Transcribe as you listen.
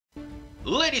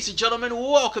Ladies and gentlemen,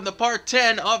 welcome to part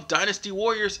 10 of Dynasty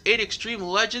Warriors 8 Extreme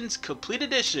Legends Complete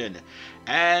Edition.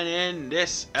 And in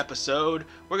this episode,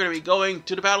 we're going to be going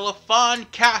to the Battle of Fan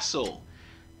Castle.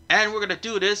 And we're going to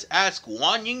do this as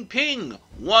Guan Yu,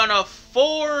 one of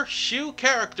 4 Shu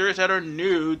characters that are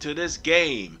new to this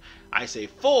game. I say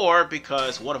 4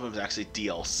 because one of them is actually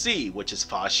DLC, which is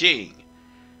Fa Xing.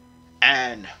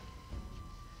 And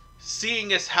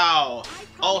seeing as how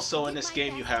also in this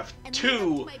game you have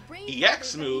 2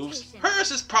 EX moves,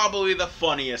 hers is probably the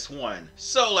funniest one.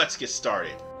 So let's get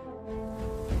started.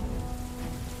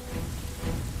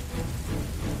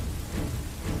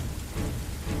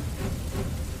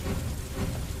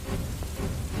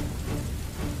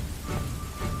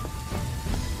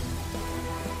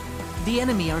 The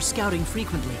enemy are scouting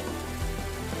frequently.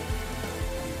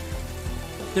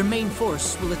 Their main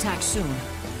force will attack soon.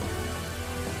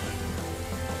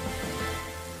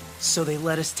 So they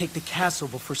let us take the castle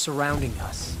before surrounding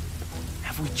us.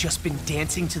 Have we just been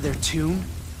dancing to their tune?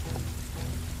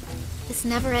 This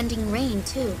never-ending rain,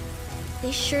 too.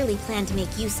 They surely plan to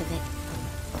make use of it.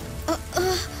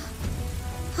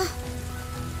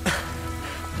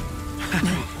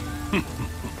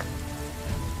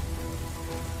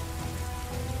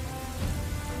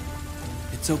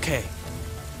 It's okay.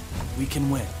 We can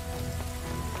win.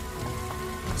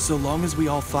 So long as we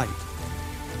all fight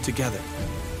together.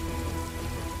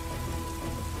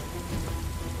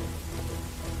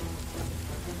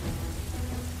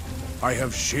 I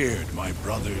have shared my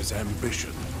brother's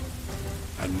ambition,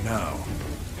 and now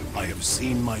I have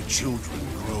seen my children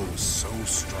grow so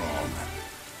strong.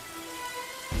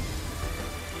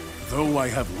 Though I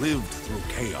have lived through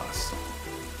chaos,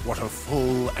 what a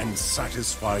full and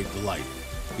satisfied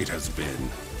life it has been.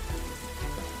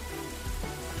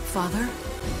 Father?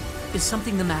 Is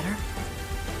something the matter?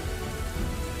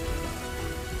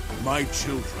 My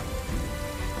children,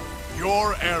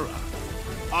 your era,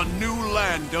 a new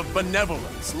land of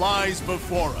benevolence lies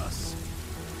before us.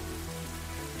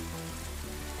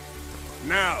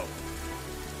 Now,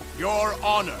 your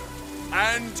honor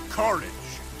and courage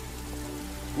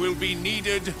will be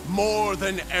needed more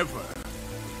than ever.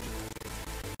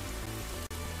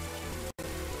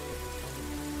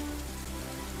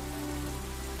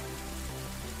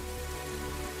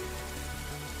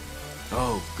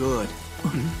 Oh, good.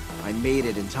 I made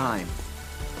it in time.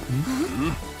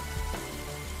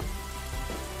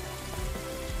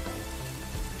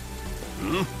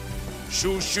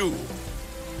 Shu,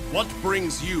 what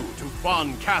brings you to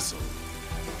Fan Castle?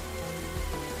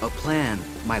 A plan,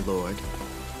 my lord.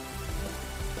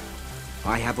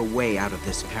 I have a way out of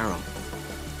this peril.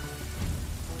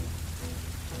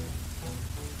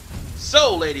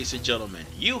 So, ladies and gentlemen,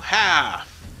 you have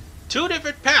 2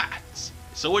 different paths.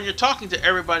 So when you're talking to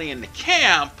everybody in the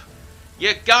camp,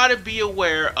 you gotta be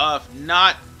aware of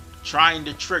not trying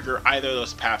to trigger either of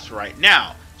those paths right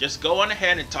now. Just go on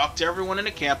ahead and talk to everyone in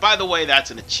the camp. By the way,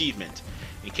 that's an achievement,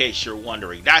 in case you're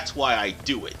wondering. That's why I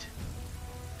do it.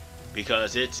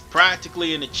 Because it's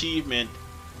practically an achievement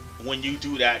when you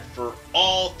do that for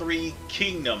all 3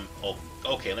 kingdom. Oh,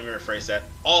 okay, let me rephrase that.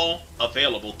 All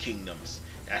available kingdoms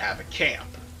that have a camp.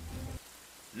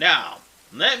 Now,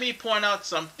 let me point out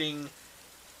something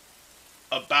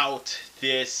about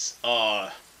this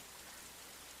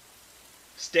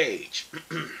stage.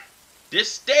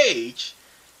 This stage,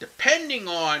 depending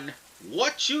on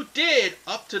what you did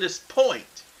up to this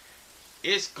point,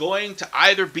 is going to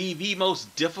either be the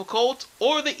most difficult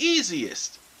or the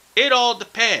easiest. It all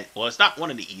depends. Well, it's not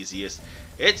one of the easiest.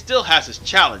 It still has its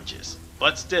challenges,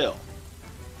 but still.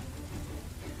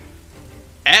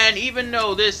 And even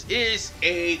though this is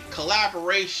a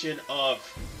collaboration of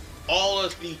all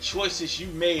of the choices you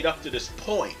made up to this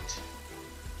point,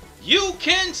 you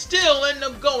can still end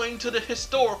up going to the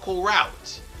historical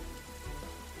route.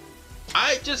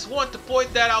 I just want to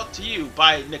point that out to you.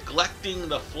 By neglecting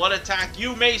the flood attack,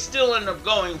 you may still end up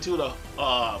going to the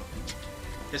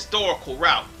historical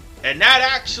route. And that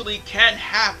actually can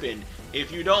happen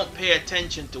if you don't pay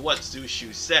attention to what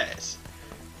Zushu says.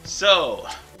 So,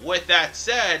 with that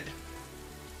said,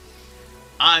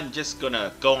 I'm just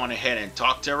gonna go on ahead and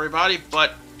talk to everybody,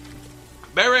 but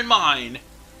bear in mind,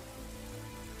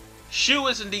 Shu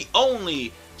isn't the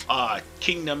only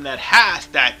kingdom that has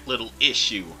that little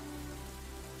issue.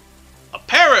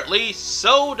 Apparently,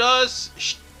 so does,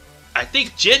 I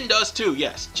think Jin does too,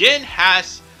 yes. Jin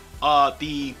has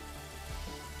the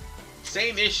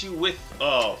same issue with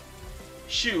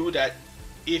Shu, that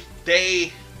if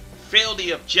they fail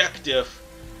the objective,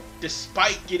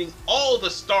 despite getting all the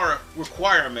star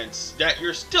requirements, that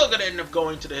you're still going to end up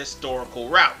going to the historical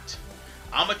route.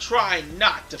 I'm going to try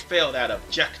not to fail that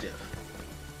objective.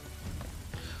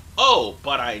 Oh,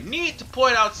 but I need to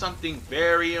point out something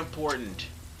very important.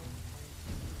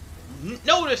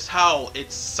 Notice how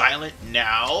it's silent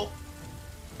now?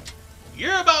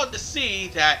 You're about to see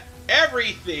that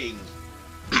everything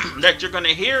that you're going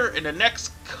to hear in the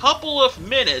next couple of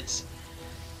minutes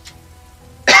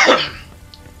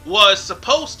was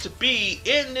supposed to be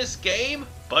in this game,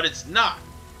 but it's not.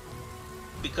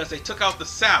 Because they took out the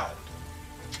sound.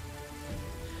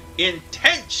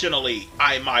 Intentionally,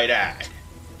 I might add.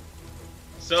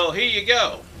 So here you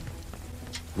go.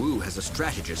 Wu has a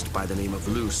strategist by the name of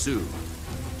Lu Su.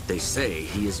 They say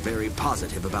he is very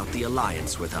positive about the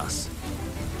alliance with us.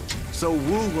 So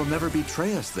Wu will never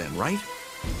betray us then, right?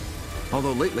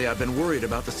 Although lately I've been worried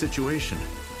about the situation.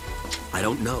 I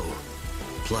don't know.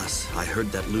 Plus, I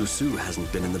heard that Lu Su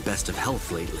hasn't been in the best of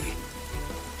health lately.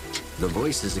 The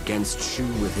voices against Shu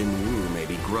within Wu may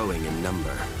be growing in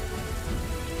number.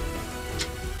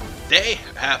 They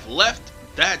have left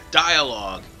that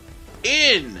dialogue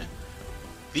in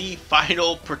the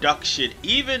final production,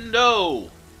 even though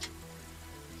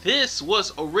this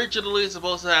was originally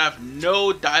supposed to have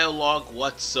no dialogue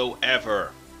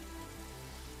whatsoever.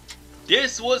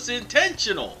 This was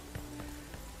intentional.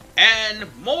 And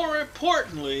more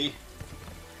importantly,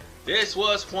 this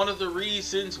was one of the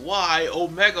reasons why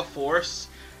Omega Force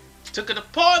took it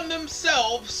upon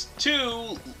themselves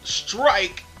to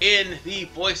strike in the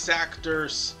voice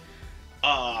actors'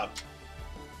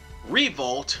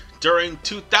 revolt during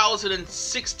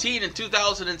 2016 and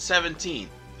 2017.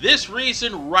 This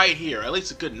reason right here, at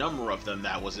least a good number of them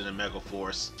that was in Omega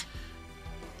Force.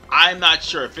 I'm not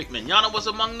sure if Vic Mignogna was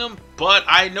among them, but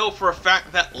I know for a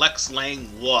fact that Lex Lang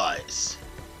was.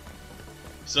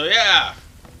 So yeah,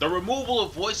 the removal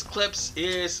of voice clips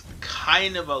is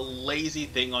kind of a lazy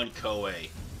thing on Koei.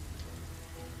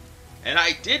 And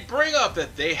I did bring up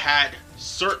that they had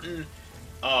certain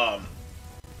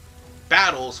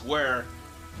battles where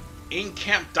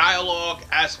in-camp dialogue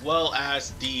as well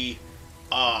as the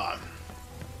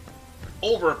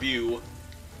overview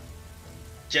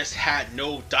just had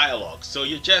no dialogue. So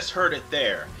you just heard it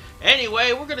there.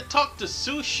 Anyway, we're going to talk to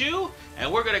Su Shu,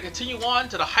 and we're going to continue on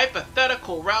to the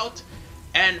hypothetical route.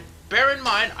 And bear in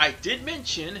mind, I did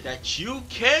mention that you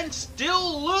can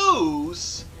still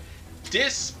lose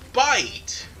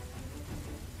despite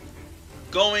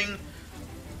going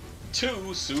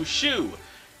to Su Shu.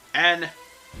 And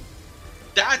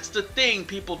that's the thing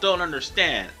people don't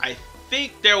understand. I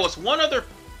think there was one other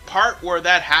part where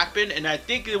that happened, and I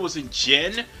think it was in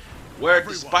Jin, where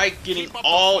despite getting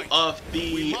all of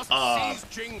the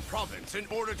province in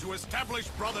order to establish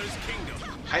Brothers' Kingdom.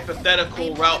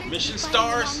 hypothetical route mission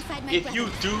stars, if you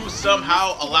do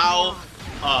somehow allow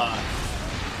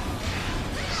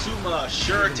Suma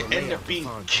Sure to end up being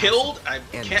killed, I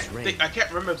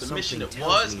can't remember the mission it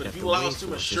was, but if you allow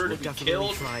Suma Sure to be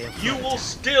killed, you will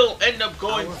still end up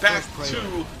going back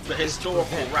to the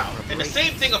historical route. And the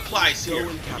same thing applies here.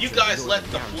 If you guys let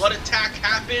the flood attack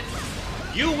happen,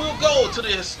 you will go to the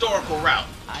historical route.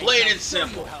 Plain and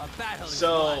simple.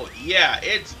 So yeah,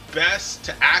 it's best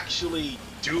to actually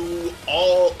do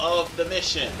all of the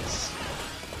missions.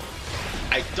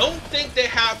 I don't think they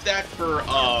have that for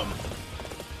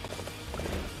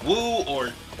Wu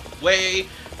or Wei,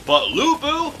 but Lu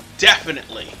Bu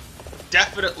definitely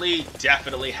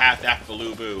have that for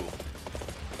Lu Bu.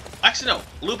 Actually, no,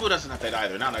 Lu Bu doesn't have that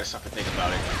either. Now that I stop to think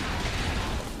about it,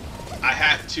 I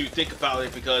have to think about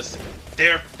it because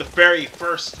they're the very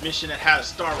first mission that had a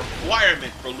star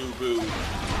requirement for Lu Bu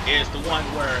is the one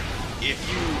where if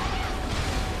you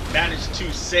manage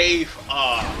to save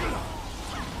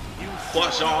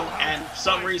Huazhong, and for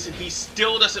some reason he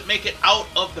still doesn't make it out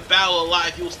of the battle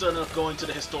alive, he will still end up going to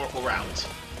the historical route.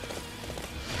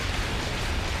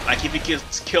 Like if he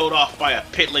gets killed off by a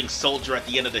pitling soldier at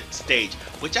the end of the stage,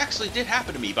 which actually did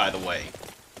happen to me, by the way.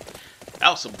 That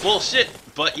was some bullshit,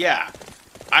 but yeah.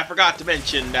 I forgot to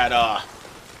mention that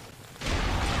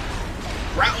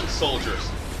ground soldiers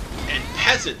and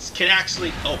peasants can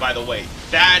actually... Oh, by the way,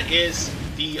 that is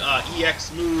the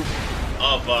EX move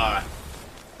of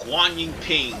Guan Yu.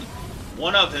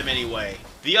 One of them, anyway.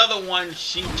 The other one,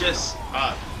 she just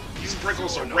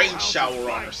sprinkles a rain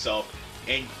shower on herself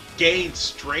and gains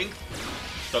strength.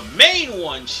 The main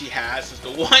one she has is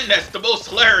the one that's the most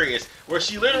hilarious, where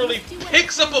she literally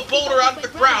picks up a boulder out of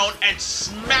the ground and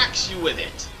smacks you with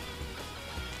it.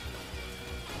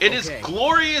 It is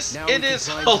glorious, it is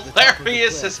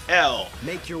hilarious as hell.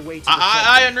 Make your way to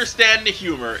I understand the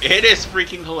humor, it is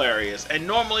freaking hilarious, and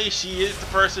normally she is the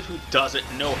person who doesn't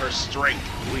know her strength.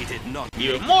 We did not.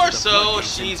 Even more so,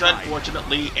 she's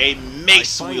unfortunately a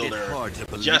mace wielder,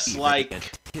 just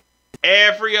like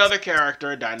every other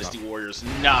character in Dynasty Warriors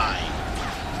 9.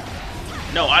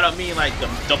 No, I don't mean like the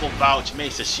double vouch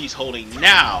mace that she's holding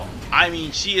now. I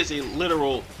mean she is a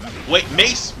literal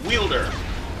mace wielder.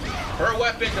 Her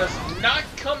weapon does not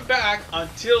come back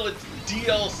until its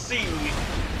DLC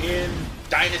in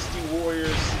Dynasty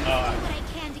Warriors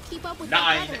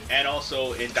 9 and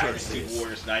also in Dynasty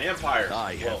Warriors 9 Empires.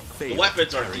 Well, the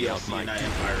weapons are DLC in 9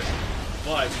 Empires,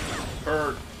 but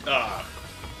her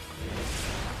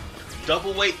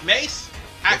double weight mace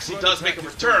actually does make a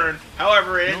return.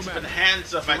 However, it ends up in the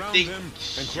hands of, I think,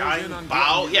 Shang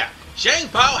Bao. Yeah, Shang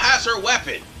Bao has her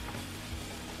weapon.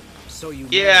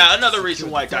 Yeah, another reason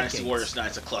why Dynasty Warriors 9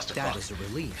 is a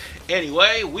clusterfuck.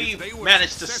 Anyway, we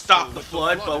managed to stop the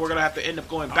flood, but we're gonna have to end up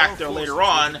going back there later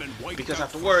on because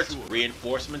afterwards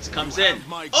reinforcements comes in.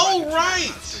 Oh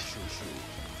right!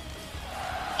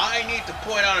 I need to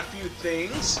point out a few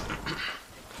things.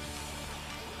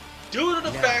 Due to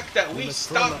the fact that we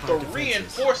stopped the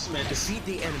reinforcements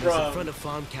from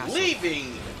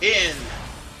leaving in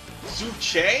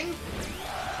Xuchang,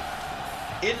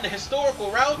 in the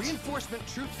historical route,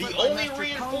 the only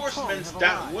reinforcements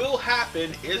that will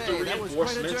happen is the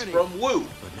reinforcements from Wu.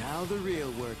 But now the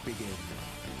real work begins.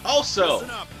 Also,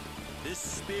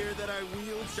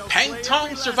 Pang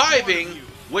Tong surviving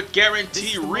would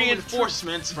guarantee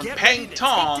reinforcements from Pang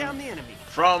Tong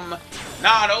from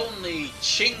not only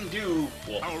Chengdu,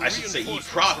 well, I should say Yi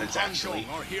Province actually,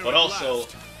 but also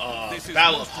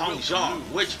Battle of Hangzhong,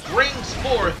 which brings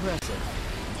forth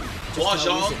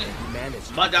Guozhong,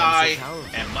 Madai,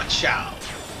 and Machao.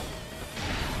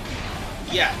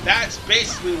 Yeah, that's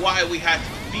basically why we had to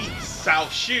defeat Cao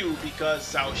Shu,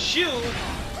 because Cao Shu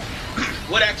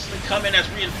would actually come in as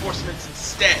reinforcements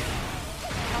instead.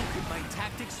 How could my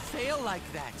tactics fail like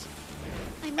that?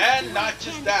 And not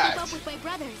just that.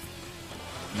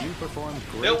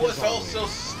 There was also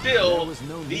still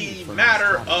the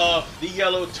matter of the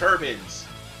Yellow Turbans.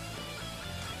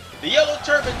 The Yellow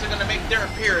Turbans are going to make their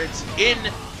appearance in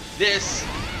this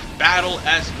battle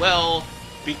as well,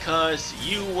 because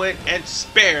you went and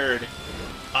spared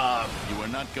you are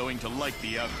not going to like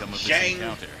the outcome of this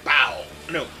encounter. Bao.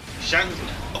 No, Shang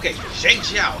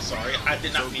Jiao, sorry. I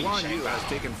did not mean Shang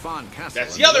Bao.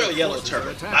 That's the other Yellow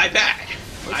Turban. My bad.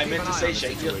 I meant to say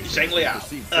Shang Liao.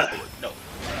 No.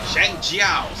 Shang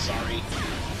Jiao, sorry.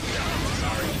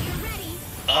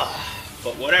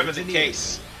 But whatever the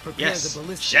case, yes,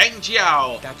 Shang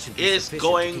Jiao is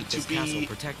going to be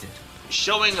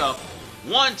showing up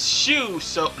once Wu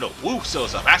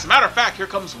shows up. As a matter of fact, here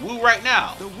comes Wu right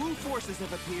now. The Wu forces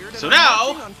have appeared. So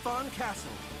now,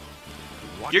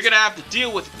 you're gonna have to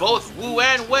deal with both Wu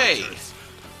and Wei.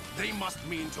 They must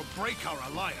mean to break our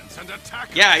alliance and attack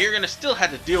us. Yeah, you're gonna still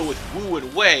have to deal with Wu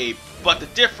and Wei, but the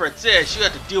difference is you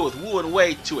have to deal with Wu and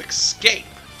Wei to escape.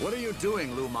 What are you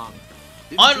doing, Lu Meng?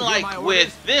 Unlike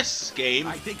with this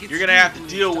game, you're gonna have to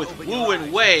deal with Wu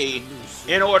and Wei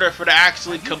in order for to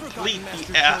actually complete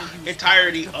the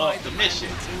entirety of the mission.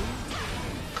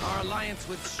 Our alliance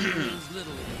with Shu means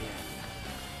little in the end.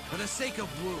 For the sake of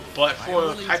Wu, but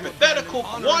for hypothetical,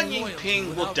 Guan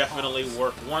Yu will definitely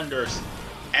work wonders.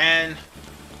 And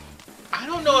I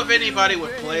don't know if anybody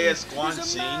would play as Guan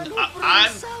Xing.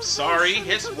 I'm sorry,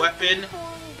 his weapon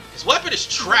is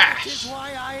trash.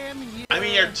 I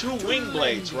mean, there are two wing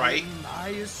blades, right?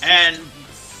 And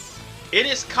in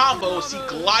his combos, he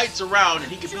glides around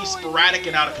and he can be sporadic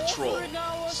and out of control.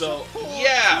 So,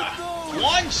 yeah,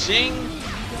 Guan Xing,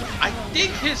 I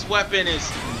think his weapon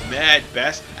is mad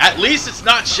best. At least it's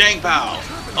not Shang Bao.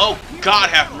 Oh, God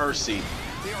have mercy.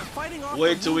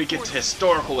 Wait till we get to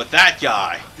historical with that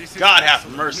guy. God have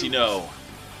mercy, no.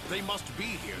 They must be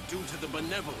here due to the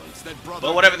benevolence that brother.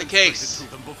 But whatever the case,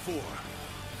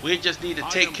 we just need to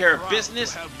take care of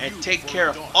business and take care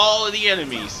of all of the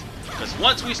enemies. Because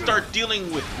once we start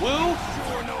dealing with Wu,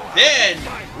 then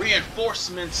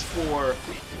reinforcements for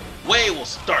Wei will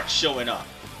start showing up.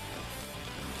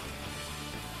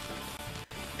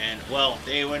 And, well,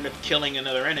 they end up killing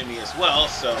another enemy as well,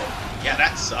 so, yeah,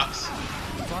 that sucks.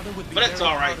 But it's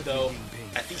alright, though.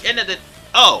 At the end of the...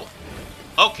 Oh!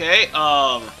 Okay,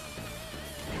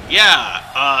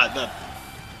 yeah, the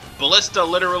ballista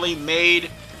literally made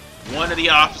one of the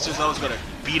officers I was gonna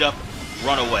beat up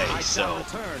run away, so...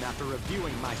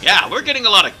 Yeah, we're getting a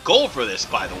lot of gold for this,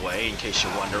 by the way, in case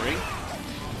you're wondering.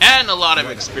 And a lot of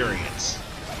experience.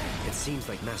 It seems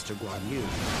like Master Guan Yu will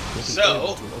be So,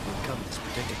 able to overcome this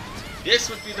predicament. this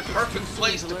would be the perfect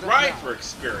place to grind for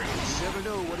experience,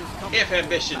 if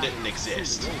ambition didn't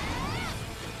exist.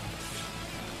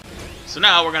 So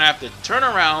now we're gonna have to turn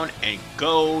around and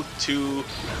go to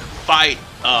fight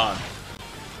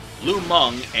Lu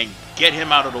Meng and get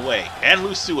him out of the way. And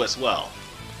Lu Su as well.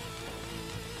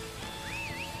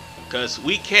 Because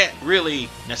we can't really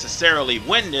necessarily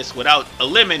win this without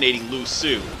eliminating Lu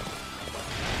Su.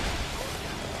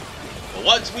 But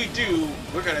once we do,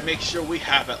 we're going to make sure we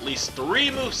have at least 3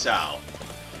 Musou.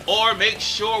 Or make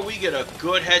sure we get a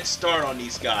good head start on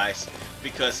these guys.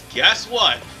 Because guess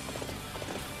what?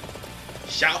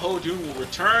 Xiahou Dun will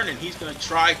return and he's going to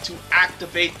try to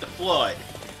activate the flood.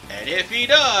 And if he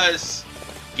does,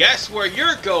 guess where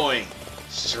you're going?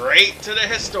 Straight to the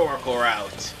historical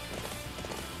route.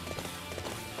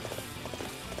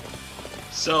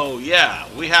 So yeah,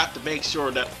 we have to make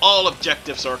sure that all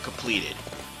objectives are completed.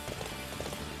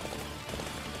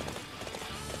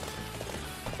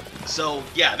 So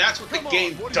yeah, that's what the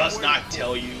game does not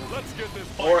tell you,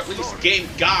 or at least game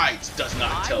guides does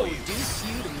not tell you.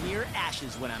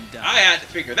 I had to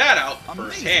figure that out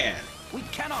firsthand. We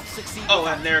cannot succeed. Oh,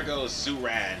 and there goes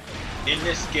Zuran. In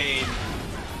this game,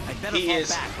 he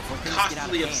is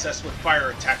constantly obsessed with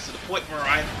fire attacks to the point where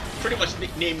I pretty much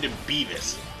nicknamed him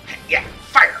Beavis. Yeah,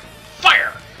 fire!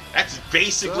 Fire! That's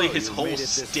basically his whole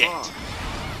stint.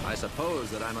 I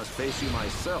suppose that I must face you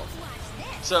myself.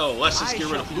 So let's just get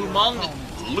rid of Lu Meng,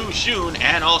 Lu Xun,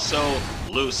 and also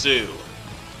Lu Su.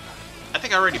 I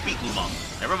think I already beat Lu Meng.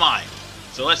 Never mind.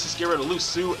 So let's just get rid of Lu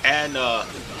Su and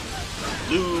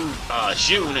Lu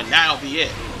Xun, and that'll be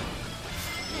it.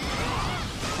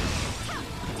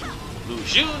 Lu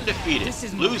Xun defeated.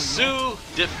 Lu Su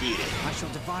defeated. I shall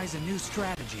devise a new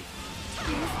strategy.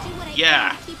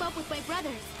 Yeah.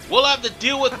 We'll have to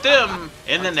deal with them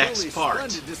in the next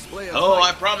part. Oh,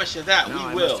 I promise you that,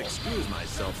 we will. Excuse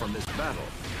myself from this battle.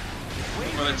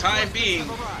 For the time being,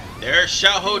 there's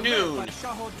Xiahou Dun.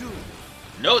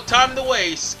 No time to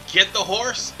waste. Get the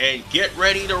horse and get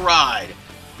ready to ride.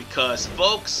 Because,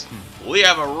 folks, we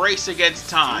have a race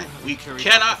against time. We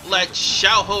cannot let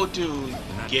Xiahou Dun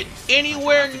get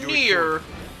anywhere near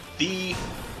the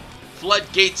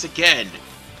floodgates again.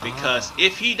 Because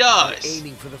if he does,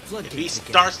 if he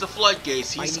starts the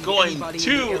floodgates, he's going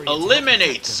to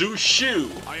eliminate Su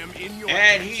Shu.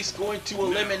 And he's going to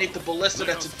eliminate the ballista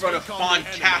that's in front of Fan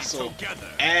Castle.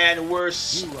 And we're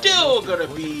still going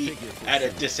to be at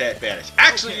a disadvantage.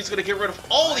 Actually, he's going to get rid of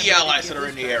all the allies that are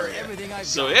in the area.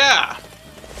 So yeah,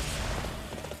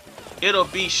 it'll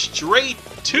be straight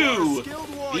to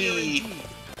the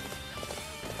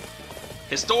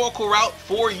historical route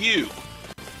for you.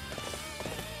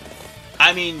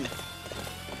 I mean,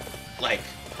 like,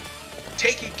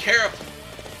 taking care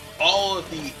of all of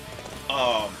the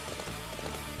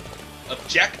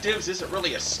objectives isn't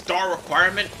really a star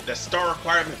requirement. The star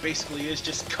requirement basically is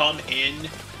just come in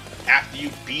after you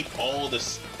beat all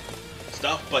this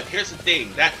stuff. But here's the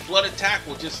thing, that flood attack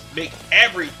will just make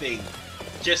everything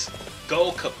just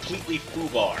go completely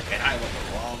foobar. And I went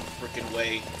the wrong freaking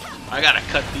way. I gotta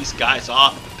cut these guys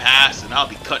off at the pass, and I'll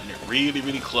be cutting it really,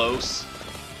 really close.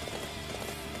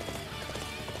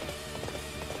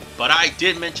 But I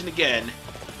did mention again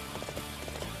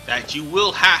that you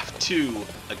will have to,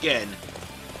 again,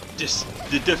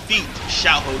 defeat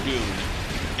Xiahou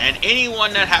Dun and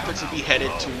anyone that happens to be headed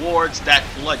towards that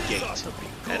floodgate.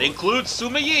 That includes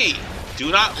Sima Yi. Do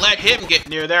not let him get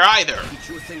near there either.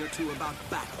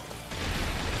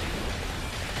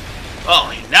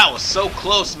 Oh, and that was so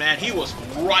close, man. He was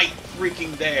right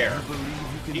freaking there.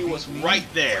 He was right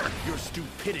there. Your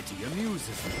stupidity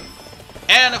amuses me.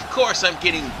 And of course, I'm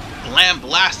getting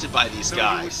blasted by these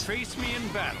guys. So you would face me in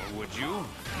battle, would you?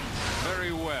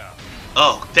 Very well.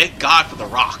 Oh, thank God for the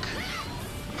rock.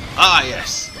 Ah,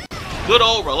 yes. Good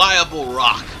old reliable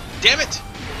rock. Damn it.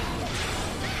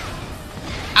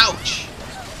 Ouch.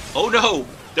 Oh no,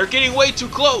 they're getting way too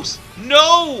close.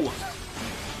 No!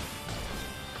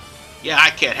 Yeah, I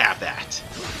can't have that.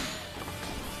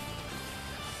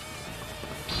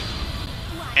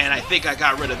 And I think I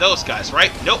got rid of those guys,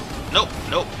 right? Nope, nope,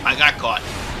 nope. I got caught.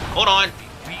 Hold on.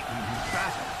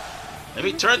 Let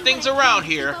me turn things around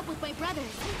here.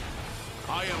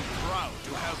 I am proud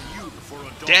to have you for a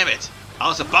daughter. Damn it. I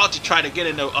was about to try to get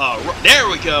into, there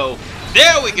we go.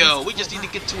 There we go. We just need to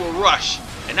get to a rush.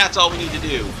 And that's all we need to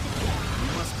do.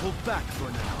 We must pull back for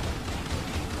now.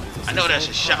 I know that's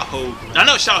a Xiahou. I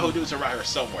know Xiahou Dun's around here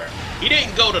somewhere. He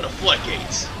didn't go to the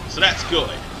floodgates. So that's good.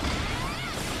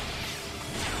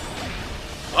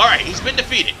 Alright, he's been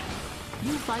defeated.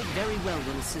 You fight very well,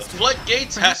 little sister. The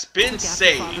floodgates has been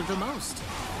saved. The most.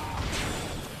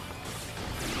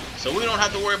 So we don't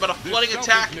have to worry about a flooding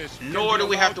attack, nor do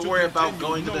we have to worry about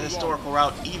going to the historical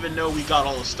route, even though we got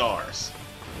all the stars.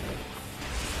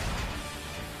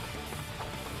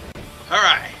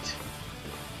 Alright.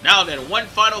 Now then, one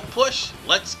final push.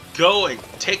 Let's go and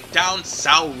take down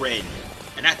Cao Ren.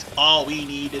 And that's all we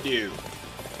need to do.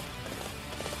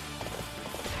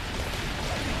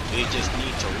 We just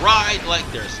need to ride like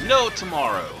there's no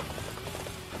tomorrow.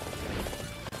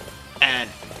 And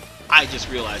I just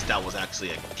realized that was actually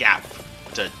a gap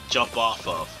to jump off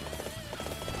of.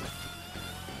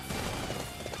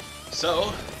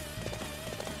 So,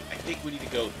 I think we need to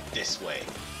go this way.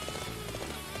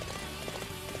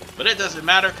 But it doesn't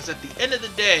matter, because at the end of the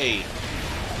day,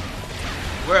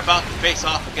 we're about to face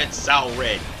off against Cao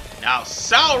Ren. Now,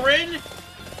 Cao Ren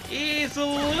is a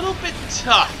little bit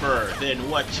tougher than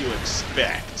what you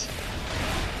expect.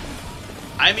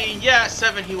 I mean, yeah,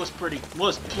 7 he was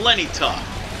plenty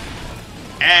tough.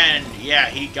 And yeah,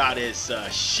 he got his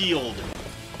shield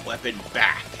weapon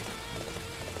back.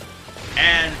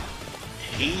 And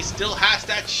he still has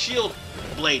that shield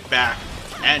blade back,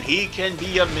 and he can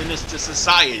be a menace to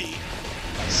society.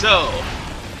 So,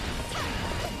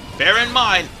 bear in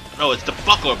mind, oh, it's the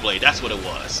buckler blade, that's what it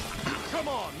was.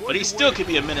 But he still could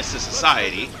be a menace to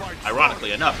society.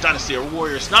 Ironically enough, Dynasty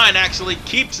Warriors 9 actually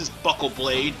keeps his buckle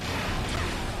blade,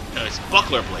 no, his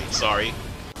buckler blade, sorry,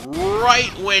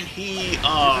 right when he,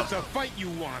 If it's a fight you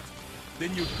want,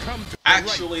 then you come to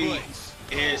actually the right place.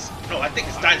 No, I think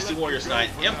it's Dynasty Warriors 9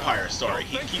 Empire, sorry.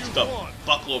 He keeps the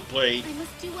buckler blade, I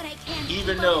must do what I can to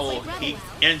even keep up though with my he brothers.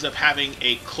 ends up having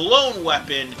a clone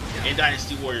weapon in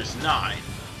Dynasty Warriors 9.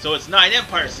 So it's 9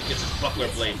 Empires that gets his buckler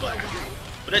blade back.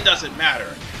 But it doesn't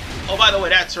matter. Oh, by the way,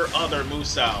 that's her other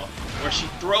Musou, where she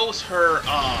throws her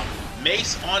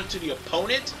mace onto the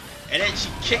opponent, and then she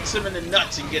kicks him in the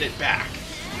nuts and get it back.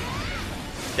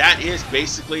 That is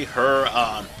basically her,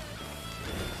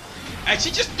 and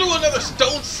she just threw another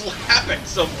stone slap at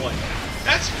someone.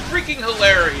 That's freaking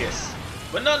hilarious.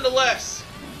 But nonetheless,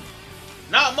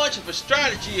 not much of a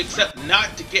strategy except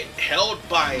not to get held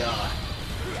by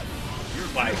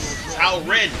Cao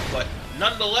Ren. But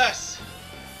nonetheless,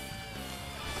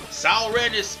 Cao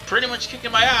Ren is pretty much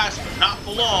kicking my ass, but not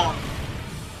for long.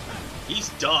 He's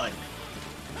done.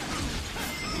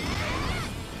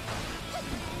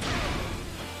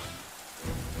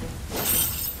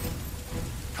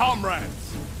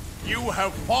 Comrades, you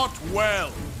have fought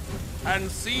well and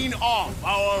seen off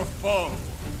our foe.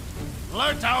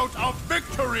 Let out a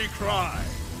victory cry.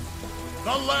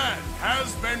 The land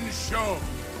has been shown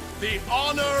the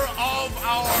honor of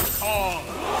our cause.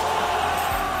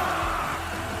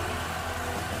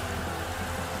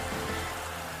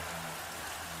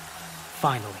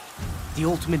 Finally, the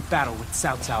ultimate battle with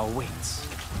Cao Cao awaits.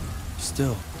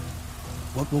 Still,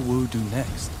 what will Wu do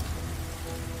next?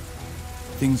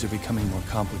 Things are becoming more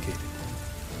complicated.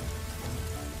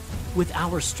 With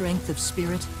our strength of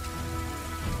spirit,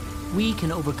 we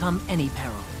can overcome any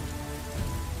peril.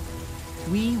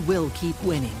 We will keep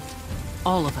winning.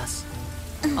 All of us.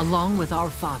 Along with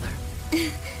our father.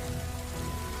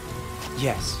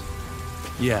 Yes.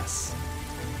 Yes.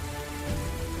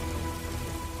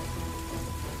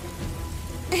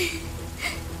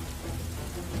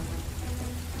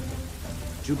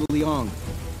 Zhuge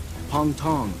Pong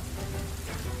Tong.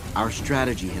 Our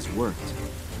strategy has worked.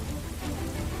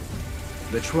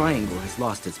 The triangle has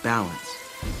lost its balance,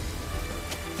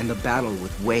 and the battle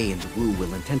with Wei and Wu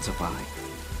will intensify.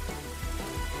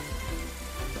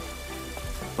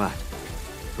 But,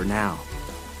 for now,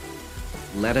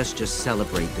 let us just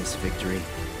celebrate this victory.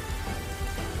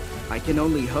 I can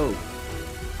only hope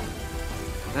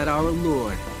that our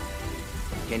Lord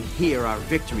can hear our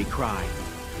victory cry.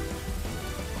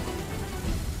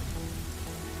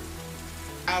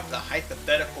 Have the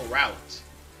hypothetical route,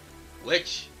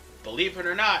 which, believe it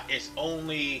or not, is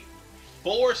only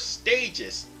 4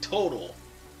 stages total.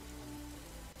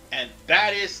 And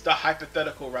that is the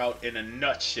hypothetical route in a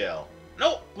nutshell.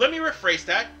 No, let me rephrase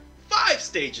that. 5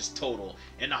 stages total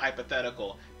in the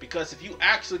hypothetical, because if you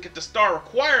actually get the star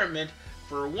requirement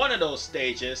for one of those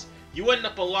stages, you end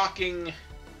up unlocking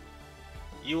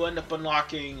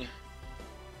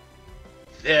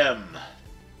them.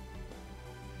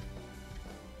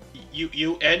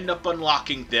 You end up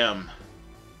unlocking them.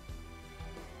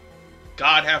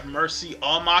 God have mercy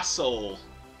on my soul.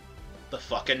 The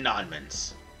fucking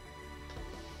Nonmans.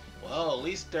 Well, at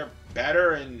least they're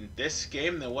better in this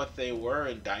game than what they were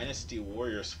in Dynasty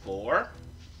Warriors 4.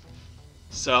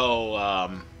 So,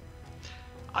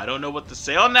 I don't know what to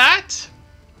say on that.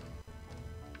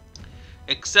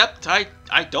 Except I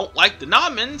don't like the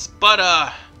Nonmans, but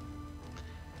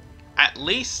at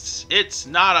least it's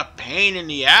not a pain in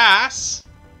the ass.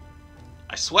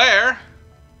 I swear.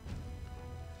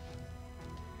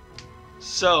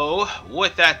 So,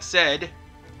 with that said,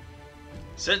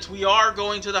 since we are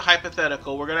going to the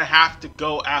hypothetical, we're going to have to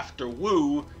go after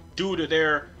Wu due to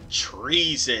their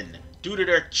treason, due to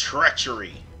their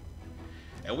treachery.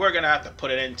 And we're going to have to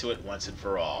put an end to it once and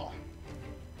for all.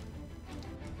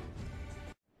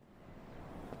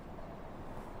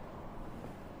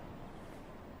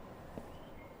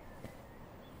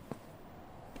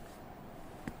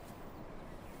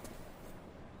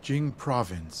 Jing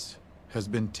Province has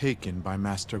been taken by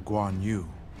Master Guan Yu.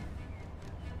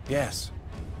 Yes,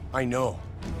 I know.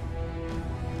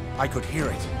 I could hear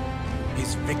it.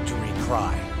 His victory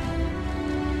cry.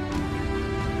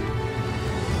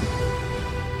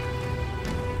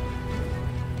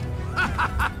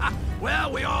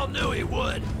 Well, we all knew he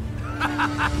would.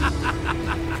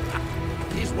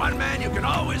 He's one man you can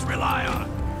always rely on.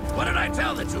 What did I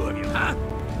tell the two of you, huh?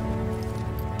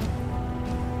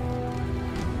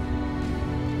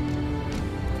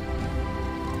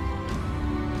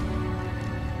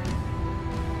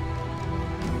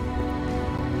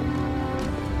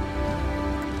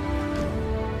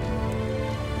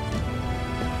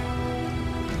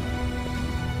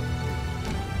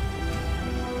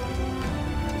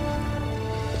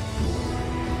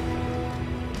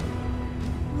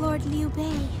 Lord Liu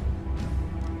Bei.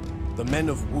 The men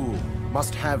of Wu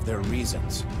must have their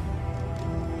reasons.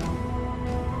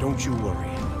 Don't you worry,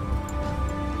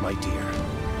 my dear.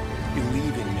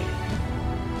 Believe in me.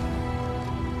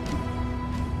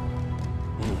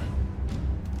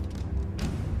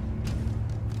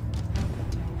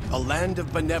 A land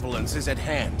of benevolence is at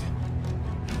hand.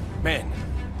 Men,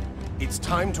 it's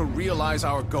time to realize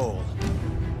our goal.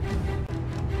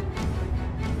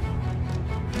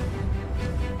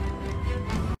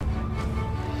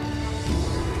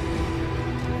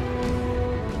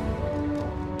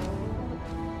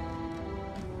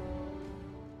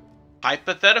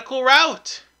 Hypothetical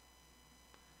Route.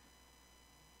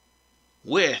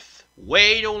 With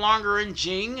Wei no longer in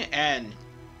Jing and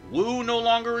Wu no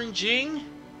longer in Jing,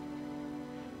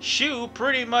 Shu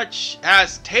pretty much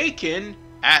has taken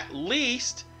at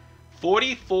least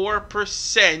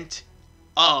 44%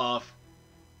 of,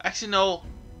 actually no,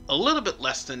 a little bit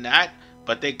less than that,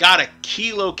 but they got a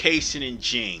key location in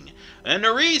Jing. And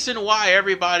the reason why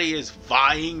everybody is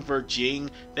vying for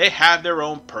Jing, they have their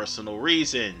own personal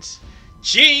reasons.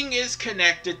 Jing is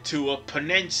connected to a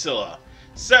peninsula,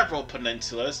 several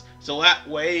peninsulas, so that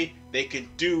way they can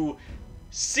do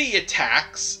sea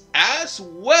attacks as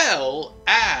well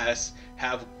as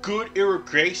have good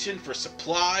irrigation for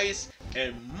supplies,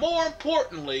 and more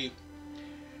importantly,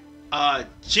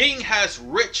 Jing has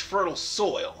rich fertile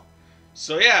soil.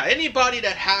 So yeah, anybody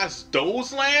that has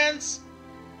those lands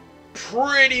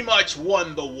pretty much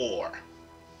won the war.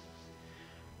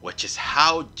 Which is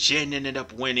how Jin ended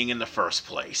up winning in the first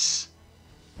place.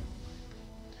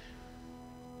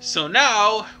 So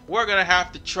now, we're going to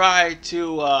have to try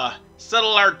to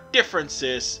settle our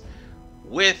differences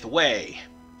with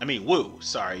Wu,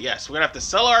 sorry. Yes, we're going to have to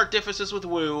settle our differences with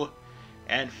Wu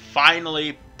and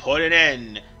finally put an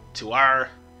end to our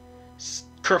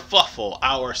kerfuffle,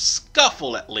 our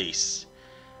scuffle at least.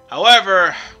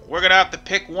 However, we're going to have to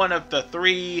pick one of the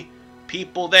three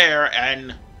people there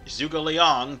and Zhuge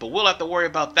Liang, but we'll have to worry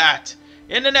about that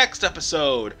in the next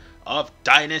episode of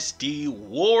Dynasty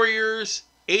Warriors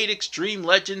 8 Extreme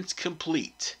Legends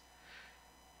Complete.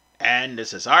 And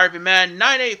this is RVman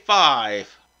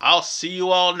 985. I'll see you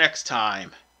all next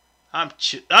time. I'm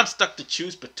stuck to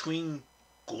choose between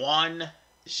Guan,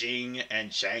 Jing, and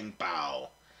Zhang Bao.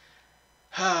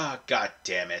 Ah, god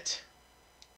damn it.